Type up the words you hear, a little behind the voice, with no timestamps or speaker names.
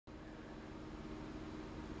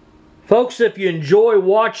Folks, if you enjoy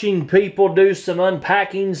watching people do some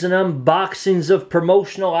unpackings and unboxings of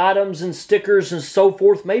promotional items and stickers and so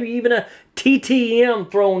forth, maybe even a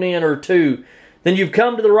TTM thrown in or two, then you've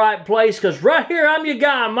come to the right place, because right here I'm your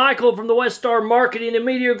guy, Michael, from the WestStar Marketing and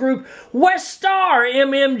Media Group, WestStar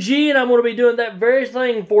MMG, and I'm going to be doing that very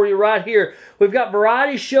thing for you right here. We've got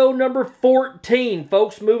variety show number 14,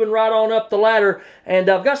 folks, moving right on up the ladder, and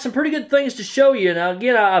I've got some pretty good things to show you. Now,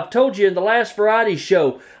 again, I've told you in the last variety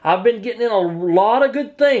show, I've been getting in a lot of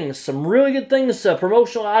good things, some really good things,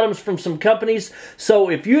 promotional items from some companies. So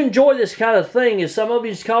if you enjoy this kind of thing, as some of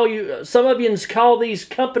you call these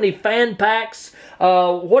company fan packs,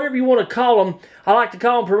 whatever you want to call them, I like to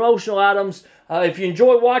call them promotional items. If you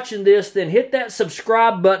enjoy watching this, then hit that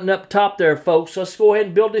subscribe button up top there, folks. Let's go ahead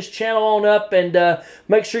and build this channel on up, and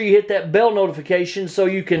make sure you hit that bell notification so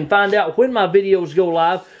you can find out when my videos go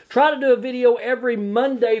live. Try to do a video every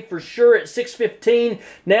Monday for sure at 6:15.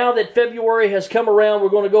 Now that February has come around, we're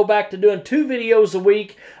going to go back to doing 2 videos a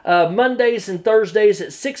week, Mondays and Thursdays at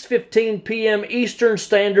 6:15 p.m. Eastern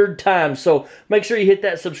Standard Time. So make sure you hit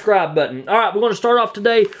that subscribe button. All right, we're going to start off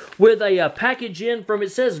today with a package in from,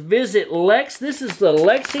 it says Visit Lex. This is the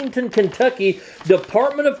Lexington, Kentucky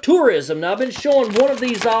Department of Tourism. Now, I've been showing one of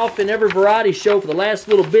these off in every variety show for the last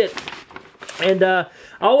little bit, and I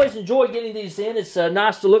always enjoy getting these in. It's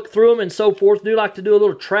nice to look through them and so forth. Do like to do a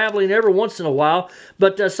little traveling every once in a while,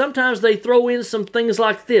 but sometimes they throw in some things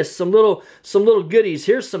like this, some little goodies.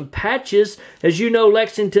 Here's some patches. As you know,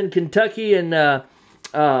 Lexington, Kentucky, and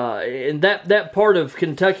in that part of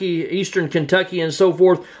Kentucky, eastern Kentucky and so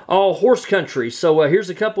forth, all horse country. So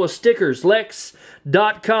here's a couple of stickers.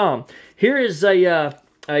 Lex.com. Here is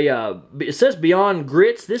it says Beyond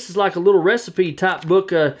Grits. This is like a little recipe type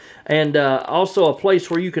book, and also a place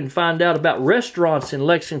where you can find out about restaurants in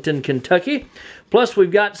Lexington, Kentucky. Plus,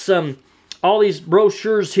 we've got all these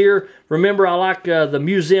brochures here. Remember, I like the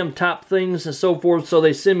museum type things and so forth, so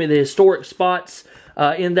they send me the historic spots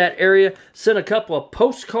in that area. Sent a couple of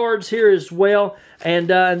postcards here as well, and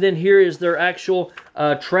then here is their actual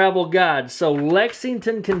travel guide. So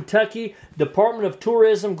Lexington, Kentucky Department of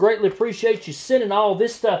Tourism, greatly appreciate you sending all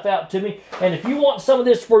this stuff out to me. And if you want some of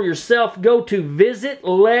this for yourself, go to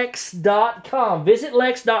visitlex.com.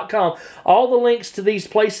 Visitlex.com. All the links to these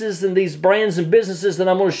places and these brands and businesses that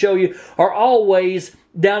I'm going to show you are always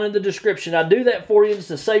down in the description. I do that for you just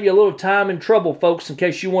to save you a little time and trouble, folks, in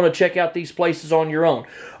case you want to check out these places on your own.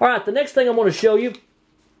 All right, the next thing I'm going to show you,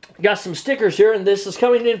 got some stickers here, and this is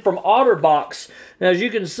coming in from OtterBox. Now, as you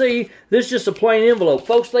can see, this is just a plain envelope.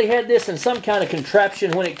 Folks, they had this in some kind of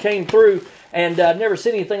contraption when it came through, and I've never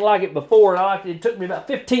seen anything like it before. And it took me about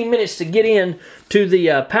 15 minutes to get in to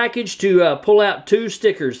the package to pull out 2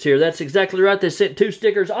 stickers here. That's exactly right. They sent 2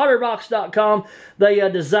 stickers. OtterBox.com. They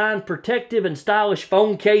design protective and stylish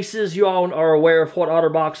phone cases. You all are aware of what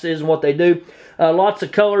OtterBox is and what they do. Lots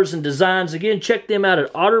of colors and designs. Again, check them out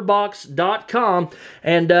at OtterBox.com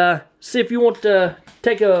and see if you want to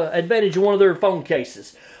take advantage of one of their phone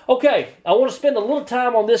cases. Okay, I want to spend a little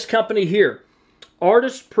time on this company here,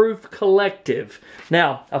 Artist Proof Collective.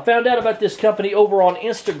 Now, I found out about this company over on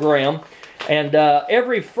Instagram, and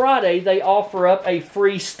every Friday they offer up a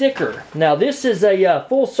free sticker. Now, this is a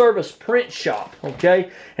full-service print shop, okay?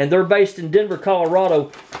 And they're based in Denver,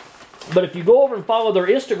 Colorado. But if you go over and follow their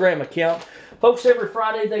Instagram account, folks, every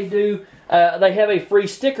Friday they have a free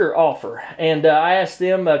sticker offer. And I asked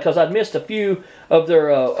them, because I'd missed a few of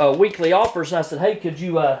their weekly offers, and I said, hey, could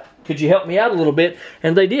you help me out a little bit?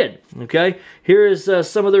 And they did, okay? Here is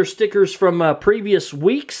some of their stickers from previous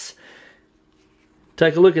weeks.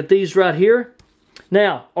 Take a look at these right here.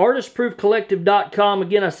 Now, artistproofcollective.com,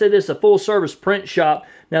 again, I said this is a full-service print shop.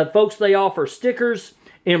 Now, folks, they offer stickers,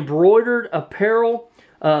 embroidered apparel.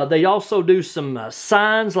 They also do some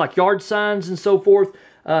signs, like yard signs and so forth.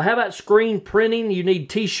 How about screen printing? You need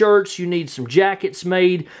t-shirts, you need some jackets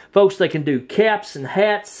made. Folks, they can do caps and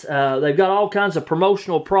hats. They've got all kinds of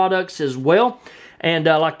promotional products as well. And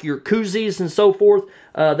like your koozies and so forth.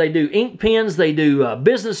 They do ink pens, they do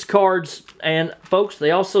business cards. And folks,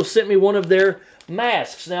 they also sent me one of their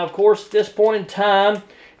masks. Now, of course, at this point in time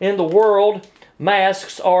in the world,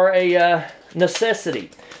 masks are a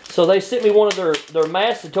necessity. So they sent me one of their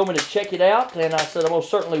masks and told me to check it out, and I said I most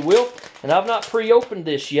certainly will. And I've not pre-opened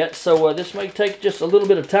this yet, so this may take just a little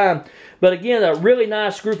bit of time. But again, a really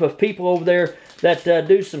nice group of people over there that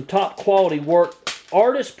do some top quality work.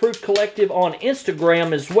 Artist Proof Collective on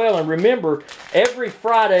Instagram as well. And remember, every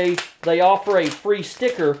Friday they offer a free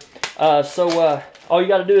sticker. All you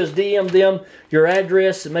got to do is DM them your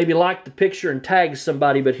address and maybe like the picture and tag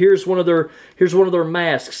somebody. But here's one of their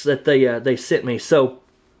masks that they sent me. So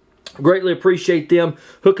Greatly appreciate them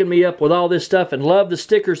hooking me up with all this stuff, and love the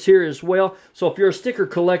stickers here as well. So if you're a sticker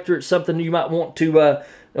collector, it's something you might want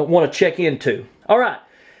to check into. All right.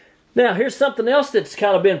 Now, here's something else that's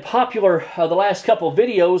kind of been popular the last couple of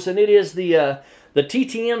videos, and it is the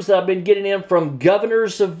TTMs that I've been getting in from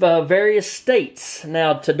governors of various states.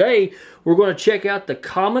 Now, today, we're going to check out the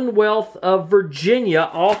Commonwealth of Virginia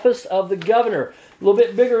Office of the Governor. A little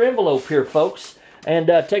bit bigger envelope here, folks. And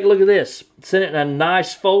take a look at this. Sent it in a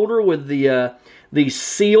nice folder with the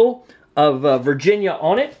seal of Virginia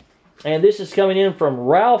on it. And this is coming in from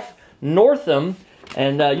Ralph Northam.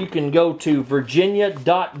 And you can go to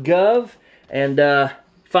virginia.gov and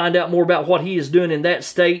find out more about what he is doing in that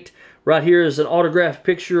state. Right here is an autographed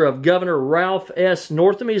picture of Governor Ralph S.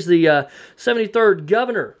 Northam. He's the 73rd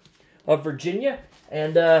governor of Virginia.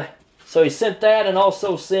 And so he sent that, and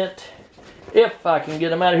also sent, if I can get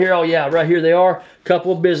them out of here, oh yeah, right here they are, a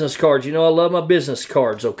couple of business cards. You know I love my business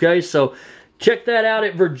cards, okay? So check that out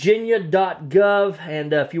at virginia.gov,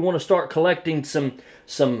 and if you want to start collecting some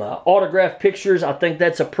autographed pictures, I think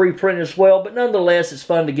that's a preprint as well, but nonetheless, it's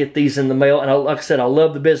fun to get these in the mail, and like I said, I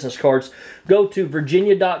love the business cards. Go to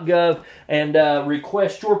virginia.gov and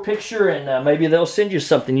request your picture, and maybe they'll send you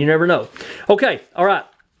something. You never know. Okay, all right.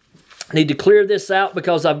 I need to clear this out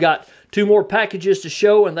because I've got 2 more packages to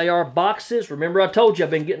show, and they are boxes. Remember, I told you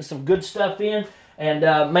I've been getting some good stuff in. And,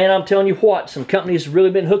 man, I'm telling you what, some companies have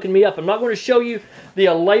really been hooking me up. I'm not going to show you the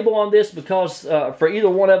label on this because for either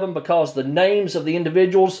one of them, because the names of the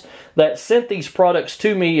individuals that sent these products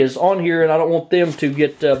to me is on here, and I don't want them to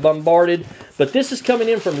get bombarded. But this is coming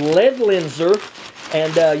in from Ledlenser,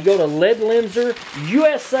 and you go to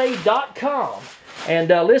ledlenserusa.com. And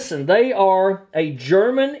listen, they are a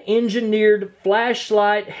German-engineered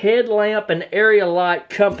flashlight, headlamp, and area light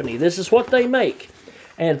company. This is what they make.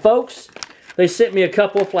 And, folks, they sent me a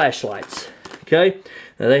couple of flashlights, okay?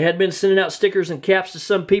 Now, they had been sending out stickers and caps to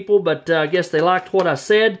some people, but I guess they liked what I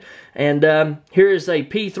said. And here is a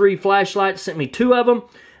P3 flashlight. Sent me 2 of them.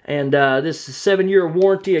 And this is 7-year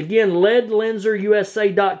warranty. Again,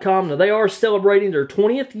 ledlenserusa.com. Now, they are celebrating their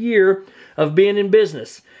 20th year of being in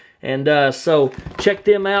business. And so check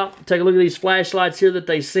them out. Take a look at these flashlights here that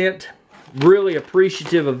they sent. Really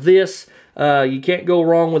appreciative of this. You can't go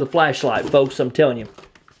wrong with a flashlight, folks, I'm telling you.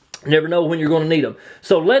 Never know when you're going to need them.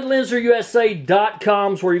 So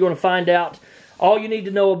ledlenserusa.com is where you're going to find out all you need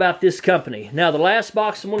to know about this company. Now, the last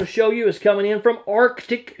box I'm going to show you is coming in from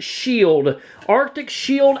Arctic Shield.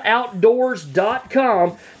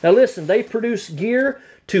 ArcticShieldOutdoors.com. Now, listen, they produce gear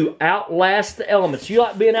to outlast the elements. You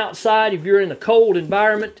like being outside if you're in a cold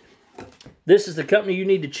environment, this is the company you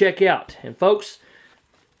need to check out. And, folks,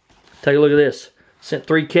 take a look at this. Sent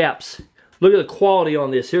 3 caps. Look at the quality on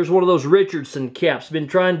this. Here's one of those Richardson caps. Been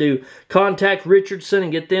trying to contact Richardson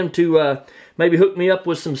and get them to maybe hook me up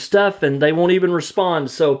with some stuff, and they won't even respond.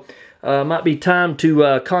 So might be time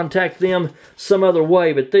to contact them some other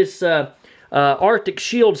way. But this Arctic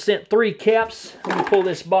Shield sent 3 caps. Let me pull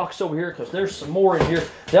this box over here because there's some more in here.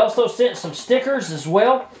 They also sent some stickers as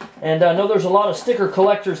well. And I know there's a lot of sticker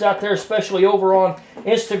collectors out there, especially over on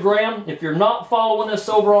Instagram. If you're not following us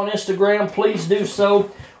over on Instagram, please do so.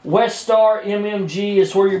 WestStarMMG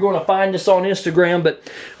is where you're going to find us on Instagram. But,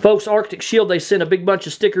 folks, Arctic Shield, they sent a big bunch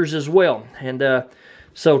of stickers as well. And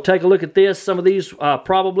so take a look at this. Some of these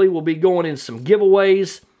probably will be going in some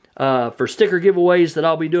giveaways for sticker giveaways that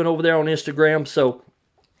I'll be doing over there on Instagram. So,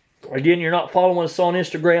 again, you're not following us on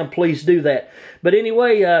Instagram, please do that. But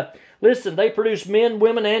anyway, listen, they produce men,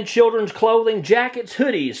 women, and children's clothing, jackets,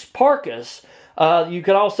 hoodies, parkas. You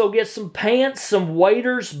can also get some pants, some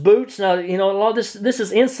waders, boots. Now, you know, a lot of this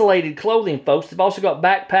is insulated clothing, folks. They've also got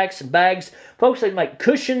backpacks and bags. Folks, they make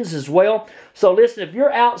cushions as well. So, listen, if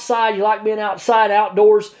you're outside, you like being outside,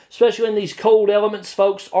 outdoors, especially in these cold elements,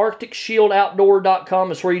 folks,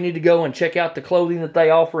 ArcticShieldOutdoor.com is where you need to go and check out the clothing that they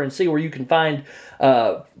offer and see where you can find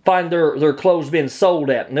their clothes being sold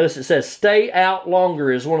at. Notice it says, "Stay out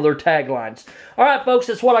longer" is one of their taglines. All right, folks,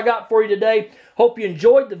 that's what I got for you today. Hope you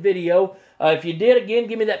enjoyed the video. If you did, again,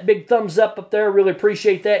 give me that big thumbs up there. Really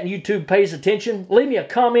appreciate that, and YouTube pays attention. Leave me a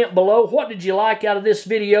comment below. What did you like out of this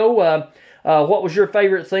video? What was your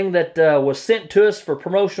favorite thing that was sent to us for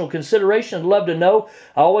promotional consideration? I'd love to know.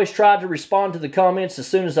 I always try to respond to the comments as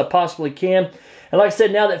soon as I possibly can. And like I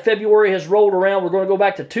said, now that February has rolled around, we're going to go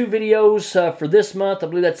back to 2 videos for this month. I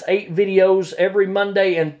believe that's 8 videos every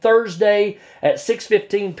Monday and Thursday at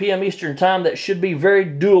 6:15 p.m. Eastern Time. That should be very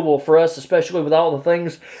doable for us, especially with all the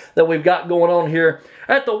things that we've got going on here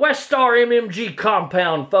at the WestStar MMG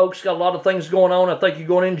compound, folks. Got a lot of things going on I think you're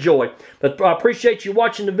going to enjoy. But I appreciate you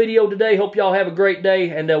watching the video today. Hope y'all have a great day,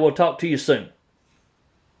 and we'll talk to you soon.